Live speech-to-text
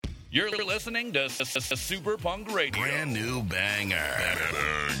You're listening to Super Punk Radio. Brand new banger.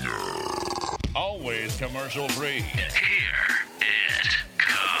 Always commercial free. Here it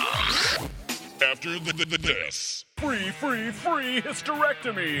comes. After this. Free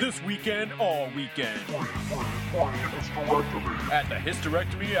hysterectomy. This weekend, all weekend. At the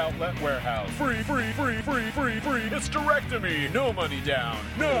Hysterectomy Outlet Warehouse. Free hysterectomy. No money down.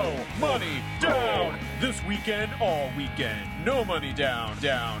 No money down. This weekend, all weekend. No money down.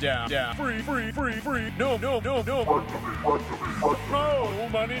 Down. Free. No. No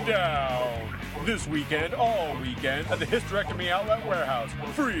money down. This weekend, all weekend, at the Hysterectomy Outlet Warehouse.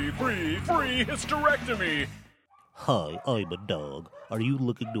 Free hysterectomy. Hi, I'm a dog. Are you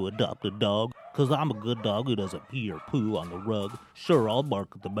looking to adopt a dog? 'Cause I'm a good dog who doesn't pee or poo on the rug. Sure, I'll bark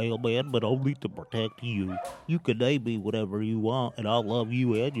at the mailman, but only to protect you. You can name me whatever you want, and I'll love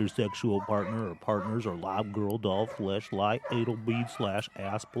you and your sexual partner or partners or live girl, doll, fleshlight, anal bead /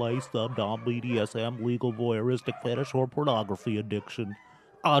 ass play, sub-dom, BDSM, legal voyeuristic fetish, or pornography addiction.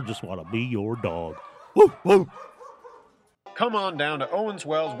 I just want to be your dog. Woo, woo. Come on down to Owens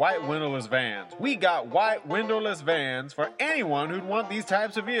Wells White Windowless Vans. We got white windowless vans for anyone who'd want these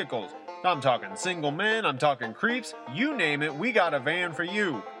types of vehicles. I'm talking single men, I'm talking creeps, you name it, we got a van for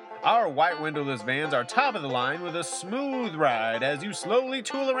you. Our white windowless vans are top of the line with a smooth ride as you slowly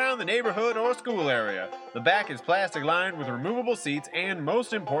tool around the neighborhood or school area. The back is plastic lined with removable seats, and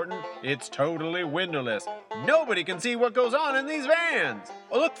most important, it's totally windowless. Nobody can see what goes on in these vans.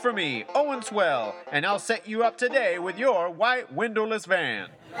 Look for me, Owen Swell, and I'll set you up today with your white windowless van.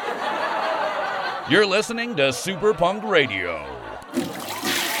 You're listening to Super Punk Radio.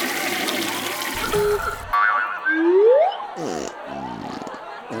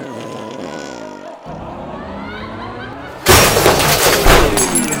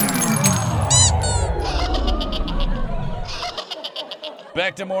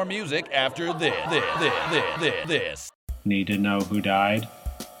 Back to more music after this. Need to know who died?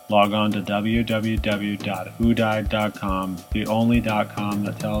 Log on to www.whodied.com, the only .com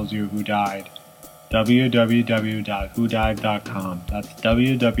that tells you who died. www.whodied.com. That's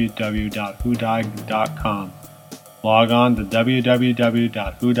www.whodied.com. Log on to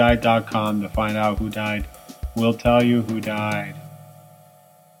www.whodied.com to find out who died. We'll tell you who died.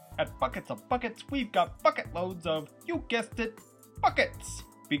 At Buckets of Buckets, we've got bucket loads of, you guessed it, buckets!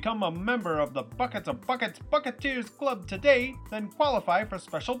 Become a member of the Buckets of Buckets Bucketeers Club today, then qualify for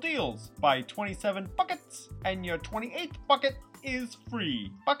special deals. Buy 27 buckets, and your 28th bucket is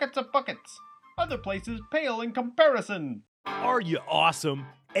free. Buckets of Buckets. Other places pale in comparison. Are you awesome?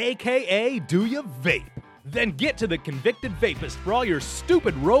 AKA, do you vape? Then get to the Convicted Vapist for all your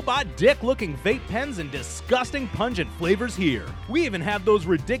stupid robot dick-looking vape pens and disgusting pungent flavors here. We even have those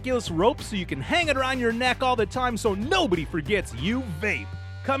ridiculous ropes so you can hang it around your neck all the time so nobody forgets you vape.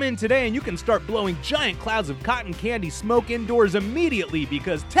 Come in today and you can start blowing giant clouds of cotton candy smoke indoors immediately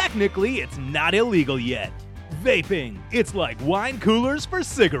because technically it's not illegal yet. Vaping, it's like wine coolers for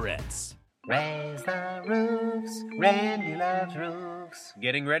cigarettes. Raise the roofs, Randy loves roofs.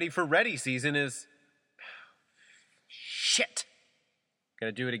 Getting ready for ready season is... Shit!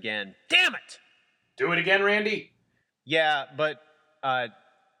 Gotta do it again. Damn it! Do it again, Randy? Yeah, but,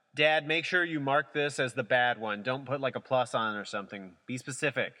 Dad, make sure you mark this as the bad one. Don't put, like, a plus on or something. Be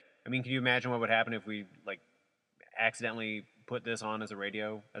specific. I mean, can you imagine what would happen if we, like, accidentally put this on as a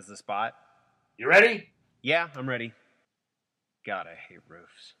radio, as the spot? You ready? Yeah, I'm ready. God, I hate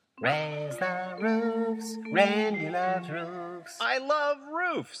roofs. Raise the roofs, Randy loves roofs. I love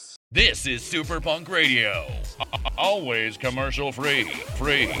roofs! This is Super Punk Radio. Always commercial free.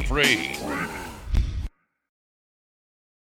 Free.